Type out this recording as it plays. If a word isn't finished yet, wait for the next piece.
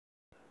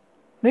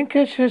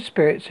Lincolnshire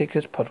Spirit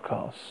Seekers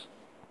podcast,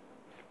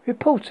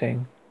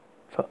 reporting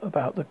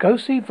about the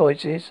ghostly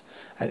voices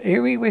and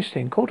eerie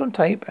whistling caught on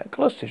tape at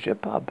Gloucestershire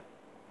pub.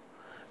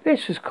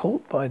 This was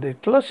caught by the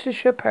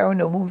Gloucestershire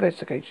Paranormal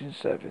Investigation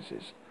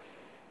Services.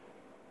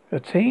 The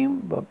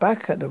team were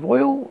back at the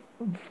Royal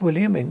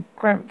William in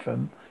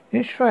Grantham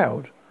in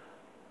Stroud,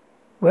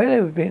 where they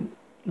have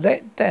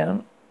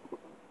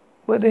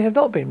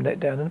not been let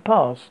down in the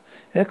past,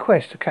 in a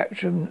quest to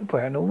capture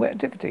paranormal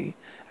activity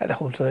at the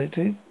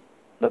haunted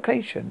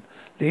location.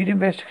 Lead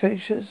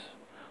investigators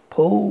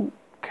Paul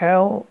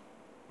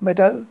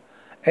Meadow,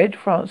 Ed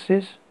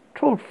Francis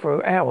trawled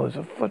through hours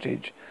of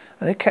footage,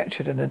 and they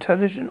captured an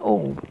intelligent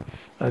orb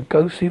and a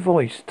ghostly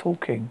voice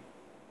talking.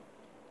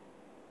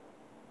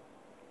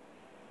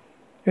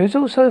 There is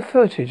also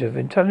footage of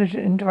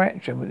intelligent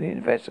interaction with the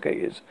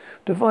investigators'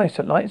 device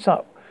that lights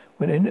up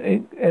when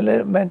an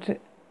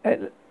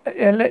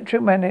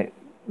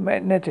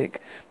electromagnetic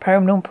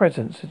paranormal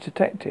presence is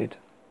detected.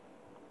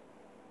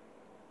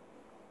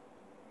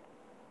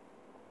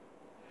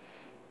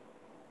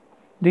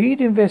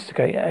 Lead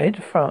investigator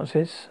Ed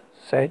Francis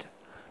said,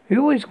 "You're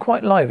always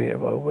quite lively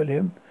at Royal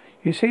William.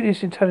 You see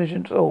this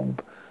intelligent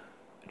orb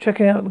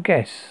checking out the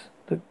guests.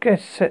 The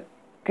gets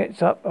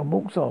up and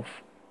walks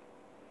off.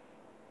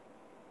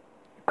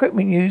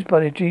 Equipment used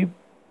by the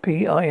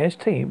GPIS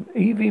team,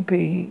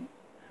 EVP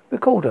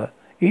recorder.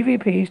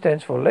 EVP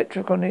stands for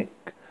Electronic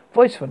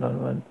Voice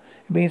Phenomenon.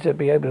 It means they'll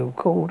be able to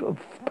record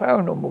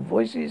paranormal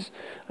voices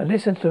and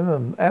listen to them at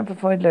an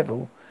amplified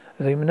level,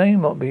 as they may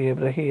not be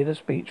able to hear the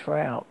speech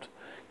throughout.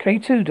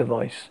 K2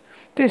 device.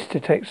 This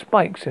detects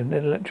spikes in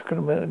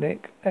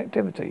electromagnetic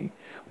activity,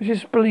 which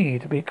is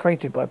believed to be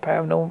created by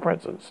paranormal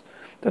presence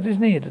that is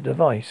near the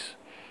device.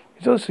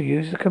 It's also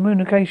used as a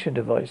communication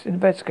device.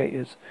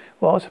 Investigators,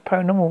 whilst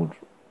paranormal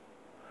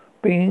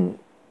being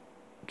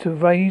to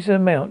raise the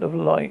amount of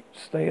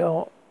lights they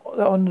are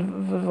on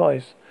the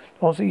device,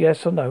 answer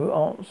yes or no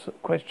answer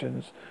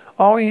questions.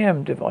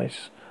 REM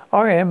device.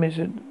 REM is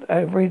an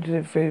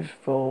abbreviation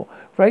for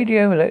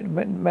radio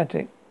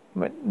electromagnetic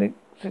electricity.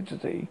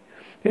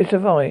 Its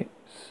own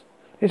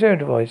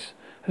device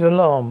has an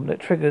alarm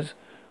that triggers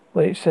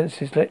when it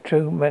senses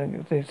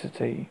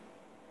electromagneticity.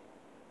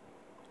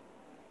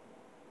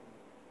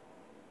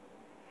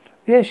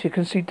 Yes, you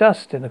can see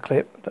dust in the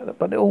clip,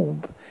 but the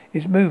orb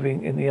is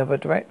moving in the other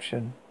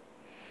direction.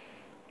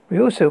 We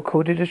also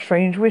recorded a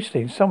strange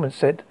whistling. Someone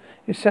said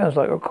it sounds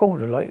like a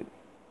recorder, like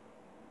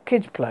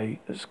kids play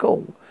at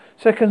school.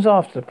 Seconds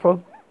after the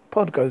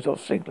pod goes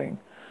off signaling,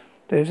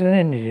 there's an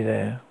energy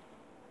there.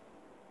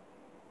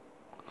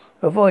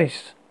 A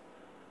voice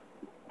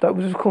that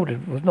was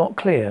recorded was not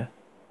clear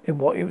in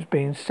what it was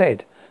being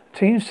said. The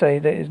team say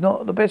that it's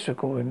not the best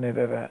recording they've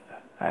ever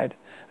had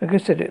and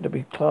consider it to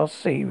be Class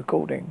C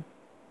recording.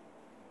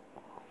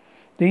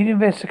 Lead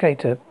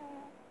investigator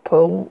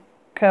Paul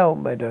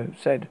Meadow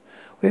said,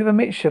 "We have a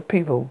mixture of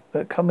people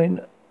that come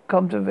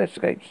to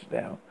investigations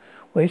now.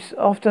 We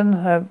often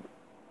have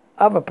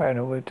other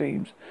paranormal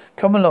teams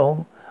come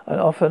along, and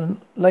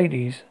often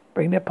ladies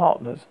bring their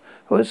partners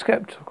who are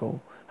skeptical,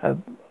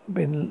 have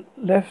been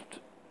left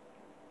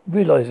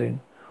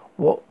realizing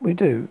what we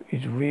do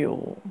is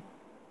real."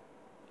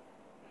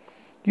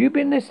 You've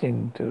been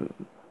listening to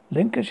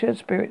Lincolnshire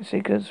Spirit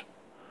Seekers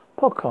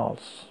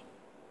podcasts.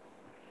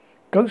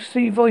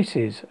 Ghostly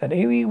voices and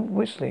eerie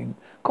whistling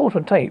caught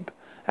on tape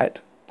at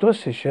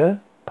Gloucestershire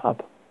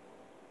pub.